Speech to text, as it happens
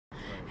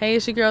Hey,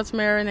 it's your girl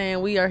Tamara,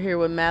 and we are here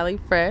with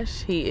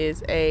Maliphresh. He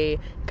is a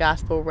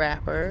gospel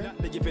rapper.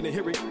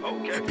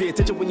 Okay. Pay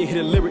attention when you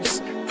hear the lyrics.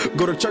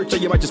 Go to church or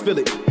you might just feel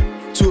it.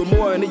 Two or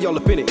more and then y'all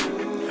up in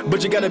it.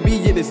 But you gotta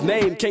be in his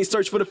name. Can't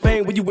search for the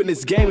fame when you win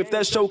this game. If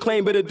that show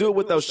claim, better do it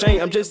without shame.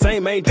 I'm just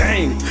saying, man,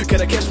 dang. Can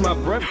I catch my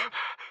breath?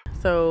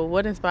 So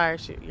what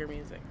inspires your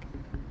music?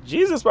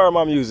 Jesus inspired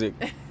my music.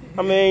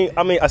 I mean,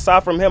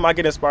 aside from him, I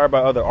get inspired by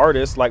other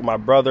artists like my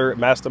brother,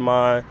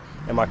 Mastermind,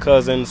 and my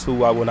cousins,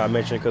 who I will not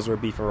mention because we're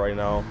beefing right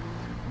now.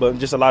 But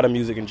just a lot of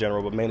music in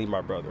general, but mainly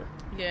my brother.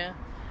 Yeah.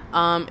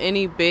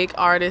 Any big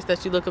artists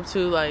that you look up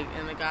to, like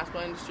in the gospel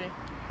industry?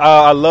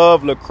 I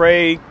love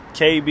Lecrae,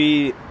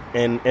 KB,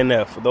 and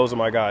NF. Those are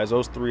my guys.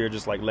 Those three are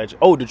just like legend.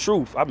 Oh, The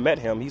Truth. I met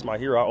him. He's my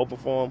hero. I open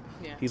for him.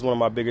 Yeah. He's one of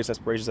my biggest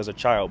inspirations as a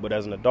child. But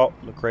as an adult,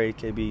 Lecrae,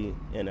 KB,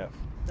 NF.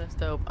 That's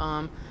dope.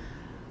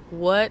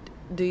 What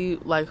do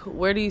you like?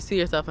 Where do you see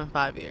yourself in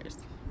 5 years?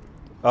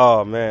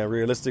 Oh man,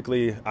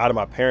 realistically, out of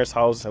my parents'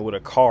 house and with a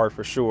car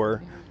for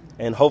sure,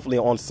 and hopefully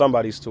on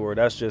somebody's tour.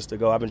 That's just to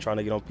go. I've been trying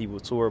to get on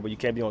people's tour, but you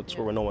can't be on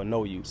tour when no one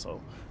know you.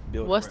 So,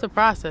 what's the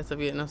process of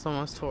getting on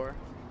someone's tour?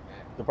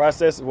 The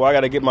process, well, I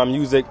got to get my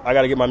music. I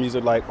got to get my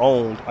music like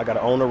owned. I got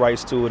to own the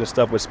rights to it and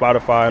stuff with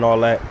Spotify and all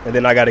that, and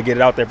then I got to get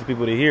it out there for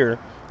people to hear.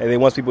 And then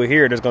once people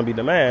hear it, there's gonna be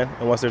demand,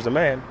 and once there's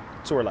demand,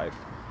 tour life.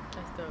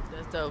 That's dope.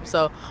 That's dope.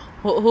 So,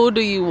 who do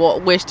you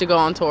wish to go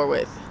on tour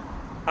with?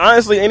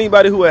 Honestly,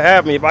 anybody who would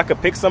have me. If I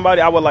could pick somebody,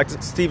 I would like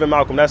Stephen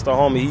Malcolm. That's the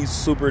homie. He's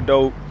super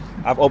dope.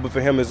 I've opened for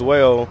him as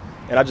well,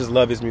 and I just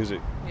love his music.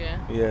 Yeah.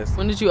 Yes.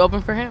 When did you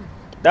open for him?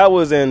 That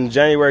was in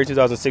January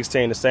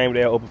 2016, the same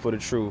day I opened for The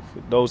Truth.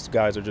 Those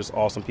guys are just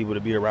awesome people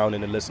to be around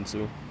and to listen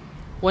to.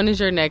 When is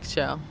your next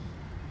show?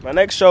 My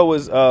next show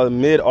is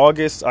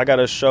mid-August. I got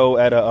a show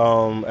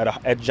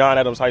at John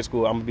Adams High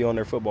School. I'm going to be on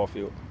their football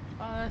field.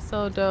 Oh, that's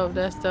so dope.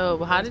 That's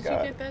dope. How did you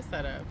get that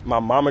set up? My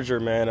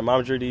momager, man. The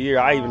momager of the year.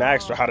 I even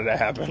asked her, how did that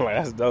happen? Like,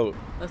 that's dope.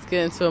 Let's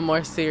get into a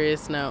more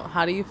serious note.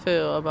 How do you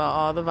feel about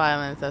all the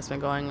violence that's been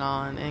going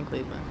on in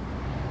Cleveland?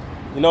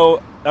 You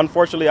know,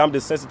 unfortunately, I'm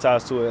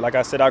desensitized to it. Like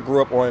I said, I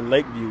grew up on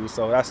Lakeview,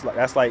 so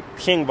that's like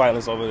king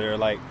violence over there.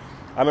 Like,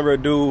 I remember a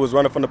dude was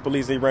running from the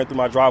police and he ran through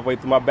my driveway,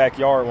 through my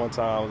backyard one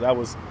time. That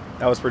was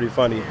pretty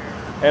funny.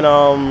 And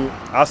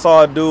I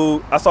saw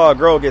a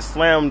girl get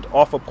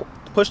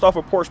pushed off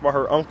a porch by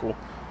her uncle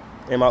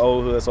in my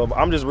old hood. So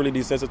I'm just really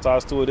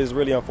desensitized to it. It's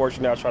really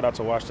unfortunate. I try not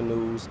to watch the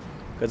news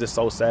because it's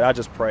so sad. I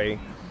just pray,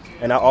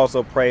 and I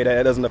also pray that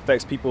it doesn't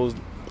affect people's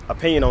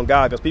opinion on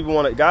God,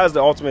 because God's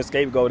the ultimate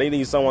scapegoat. They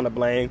need someone to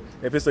blame.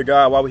 If it's a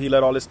God, why would he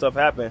let all this stuff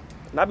happen?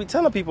 And I be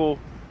telling people,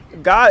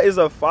 God is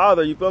a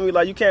father, you feel me?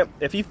 Like, you can't,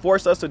 if he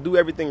forced us to do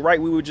everything right,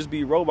 we would just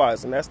be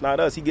robots, and that's not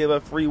us. He give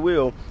us free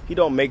will. He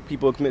don't make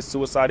people commit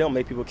suicide. He don't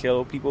make people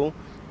kill people.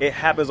 It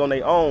happens on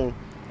their own,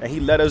 and he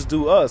let us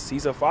do us.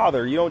 He's a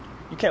father. You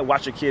can't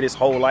watch a kid his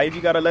whole life.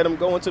 You got to let him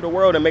go into the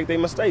world and make their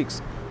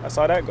mistakes. That's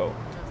how that go.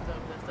 That's dope.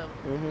 That's dope.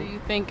 Mm-hmm. Do you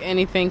think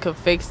anything could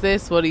fix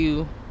this? What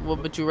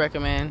would you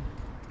recommend?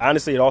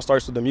 Honestly, it all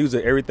starts with the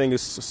music. Everything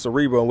is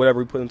cerebral and whatever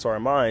we put into our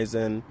minds.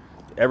 And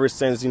ever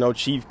since,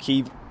 Chief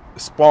Keef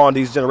spawned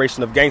these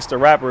generation of gangster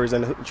rappers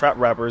and trap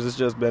rappers, it's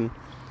just been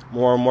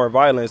more and more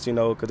violence,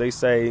 because they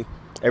say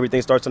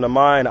everything starts in the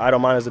mind. I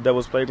don't mind as the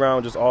devil's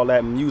playground. Just all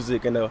that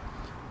music and the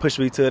push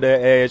me to the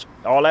edge.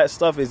 All that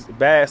stuff is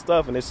bad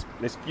stuff, and it's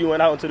spewing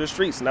out into the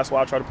streets. And that's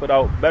why I try to put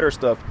out better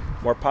stuff,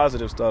 more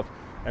positive stuff.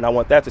 And I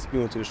want that to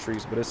spew into the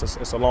streets. But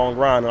it's a long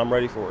grind, and I'm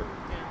ready for it.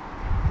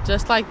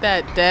 Just like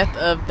that death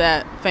of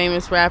that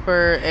famous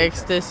rapper,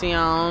 Extension.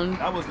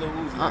 That was Lil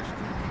Uzi.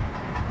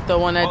 The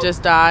one that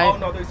just died. Oh,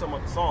 no, they're talking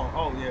about the song.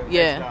 Oh, yeah.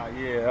 Yeah.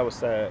 Yeah, that was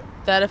sad.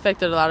 That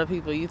affected a lot of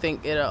people. You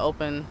think it'll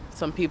open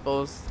some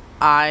people's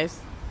eyes?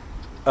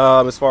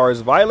 As far as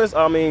violence,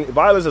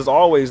 violence is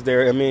always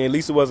there. At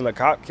least it wasn't a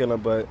cop killing,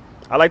 but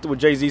I liked what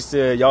Jay-Z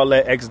said, y'all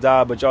let X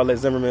die, but y'all let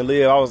Zimmerman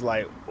live. I was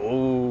like,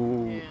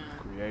 ooh. Yeah.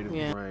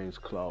 Creative Brains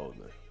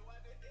Clothing.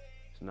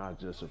 It's not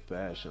just a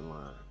fashion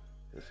line.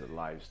 It's a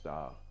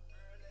lifestyle.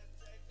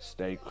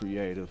 Stay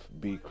creative,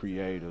 be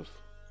creative,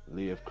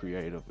 live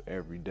creative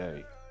every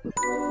day.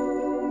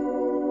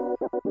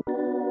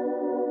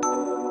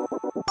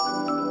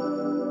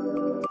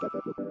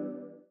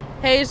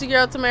 Hey, it's your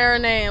girl Tamara,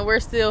 and we're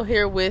still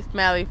here with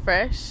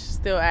Maliphresh,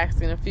 still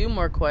asking a few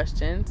more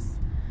questions.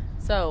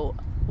 So,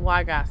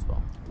 why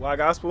gospel? Why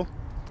gospel?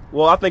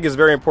 Well, I think it's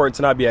very important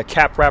to not be a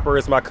cap rapper,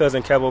 as my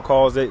cousin Kevo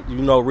calls it.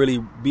 Really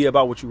be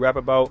about what you rap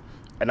about.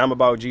 And I'm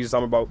about Jesus.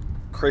 I'm about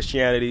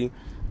Christianity.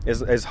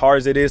 As hard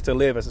as it is to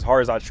live, as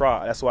hard as I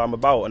try. That's what I'm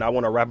about, and I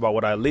want to rap about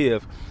what I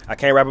live. I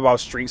can't rap about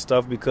street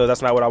stuff because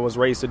that's not what I was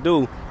raised to do,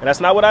 and that's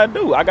not what I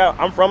do.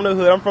 I'm from the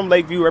hood. I'm from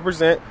Lakeview,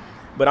 represent,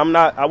 but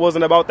I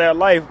wasn't about that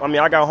life.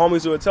 I got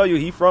homies who would tell you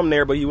he from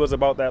there, but he was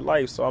about that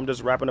life. So I'm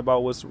just rapping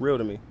about what's real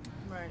to me.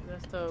 Right,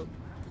 that's dope.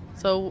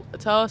 So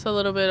tell us a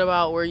little bit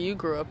about where you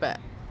grew up at.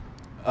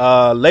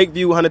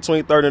 Lakeview,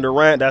 123rd and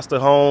Durant. That's the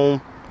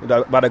home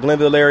by the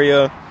Glenville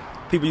area.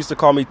 People used to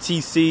call me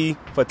TC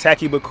for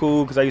tacky but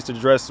cool because I used to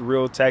dress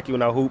real tacky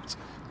when I hooped,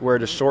 wear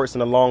the shorts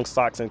and the long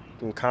socks and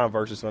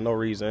Converses for no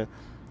reason.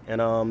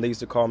 And they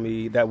used to call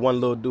me that one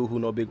little dude who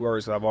know big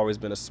words. So I've always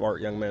been a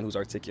smart young man who's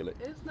articulate.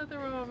 There's nothing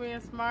wrong with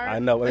being smart. I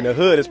know. In the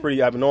hood, it's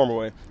pretty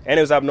abnormal. And it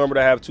was abnormal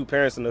to have two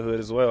parents in the hood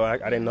as well. I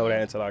didn't know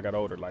that until I got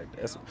older. Like,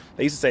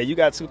 they used to say, you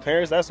got two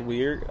parents? That's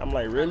weird. I'm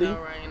like, really? I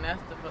know, right? And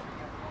that's fucked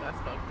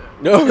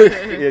up. No,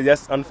 yeah,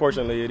 yes,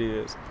 unfortunately it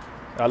is.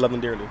 I love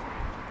them dearly.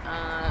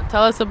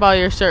 Tell us about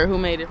your shirt. Who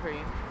made it for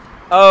you?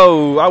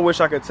 Oh, I wish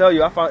I could tell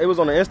you. I found it was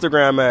on the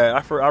Instagram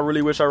ad. I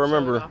really wish I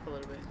remember. Show it off a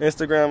little bit.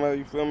 Instagram,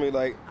 you feel me?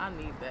 Like, I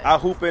need that. I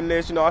hoop in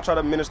this. You know, I try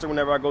to minister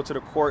whenever I go to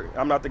the court.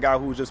 I'm not the guy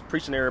who's just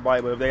preaching to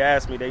everybody, but if they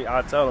ask me,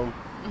 I tell them.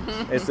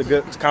 It's a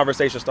good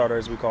conversation starter,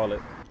 as we call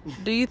it.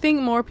 Do you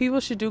think more people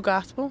should do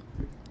gospel?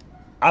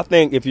 I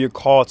think if you're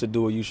called to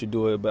do it, you should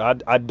do it.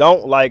 But I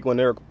don't like when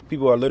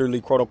people are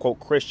literally quote unquote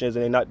Christians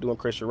and they're not doing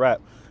Christian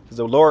rap. Because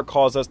the Lord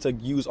calls us to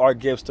use our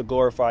gifts to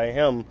glorify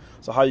Him.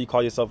 So how you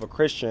call yourself a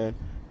Christian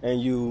and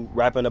you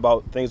rapping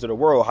about things of the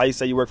world? How you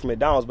say you work for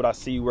McDonald's, but I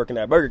see you working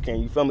at Burger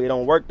King? You feel me? It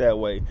don't work that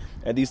way.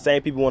 And these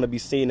same people want to be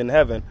seen in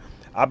heaven.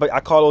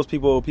 I call those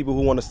people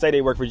who want to say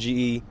they work for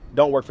GE,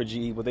 don't work for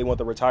GE, but they want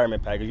the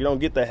retirement package. You don't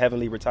get the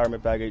heavenly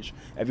retirement package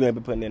if you ain't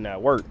been putting in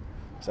that work.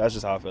 So that's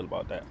just how I feel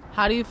about that.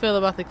 How do you feel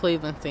about the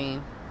Cleveland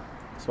scene?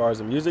 As far as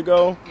the music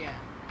go, Yeah.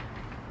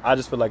 I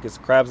just feel like it's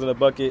crabs in a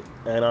bucket,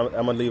 and I'm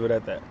going to leave it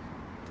at that.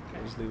 Okay.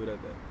 Just leave it at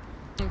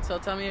that. So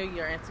tell me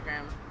your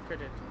Instagram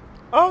credentials.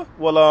 Oh,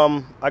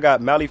 well, I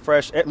got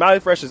Maliphresh.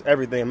 Maliphresh is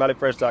everything.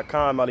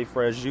 Maliphresh.com,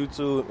 Maliphresh,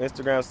 YouTube,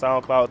 Instagram,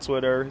 SoundCloud,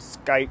 Twitter,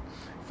 Skype,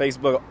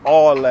 Facebook,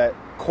 all that.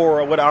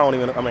 Quora,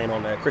 I'm ain't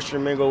on that.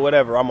 Christian Mingle,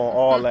 whatever. I'm on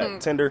all that.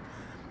 Tinder.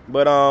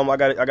 But I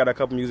got a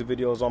couple music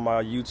videos on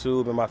my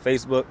YouTube and my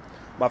Facebook.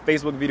 My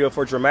Facebook video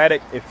for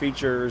Dramatic, it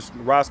features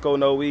Roscoe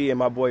Noe and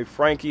my boy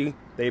Frankie.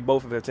 They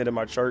both have attended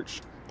my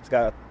church. It's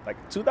got like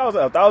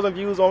 1,000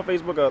 views on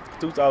Facebook,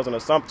 2,000 on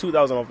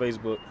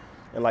Facebook,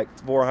 and like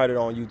 400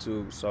 on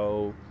YouTube.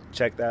 So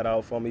check that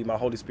out for me. My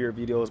Holy Spirit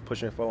video is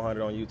pushing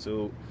 400 on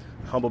YouTube.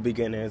 Humble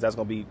Beginnings, that's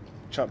gonna be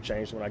chump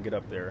change when I get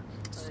up there.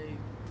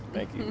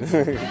 Thank you.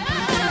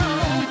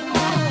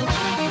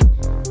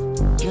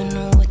 You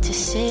know what to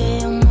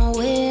say on my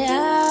way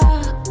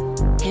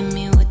out. Hit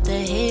me with the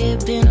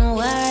head, been a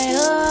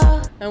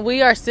while. And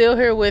we are still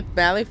here with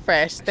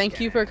Maliphresh. Thank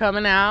you for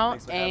coming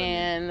out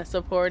and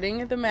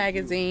supporting the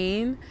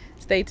magazine.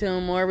 Stay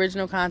tuned. More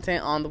original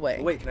content on the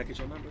way. Wait, can I get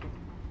your number?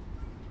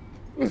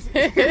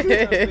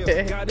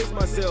 God is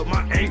myself,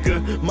 my anchor,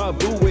 my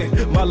buoy,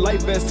 my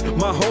life vest,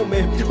 my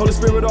homie, Holy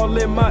Spirit all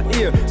in my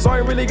ear. So I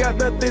ain't really got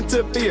nothing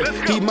to fear.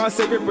 He my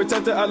savior,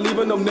 protector, I leave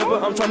him never.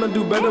 I'm trying to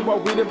do better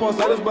while reading Paul's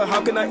letters, but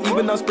how can I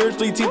even? I'm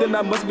spiritually teething.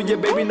 I must be your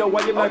baby. No,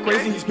 why you're not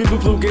crazy? These people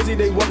flew gazy,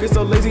 they walking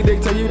so lazy. They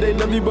tell you they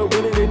love you, but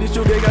really they need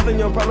you. They got their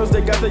young problems,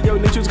 they got their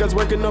young issues. God's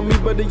working on me,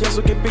 but they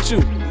also can fix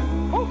you.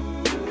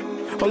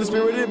 Holy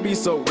Spirit, it be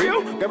so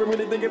real. Got me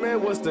really thinking,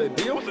 man, what's the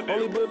deal?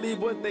 Only believe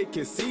what they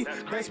can see.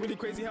 That's really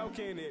crazy. How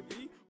can it be?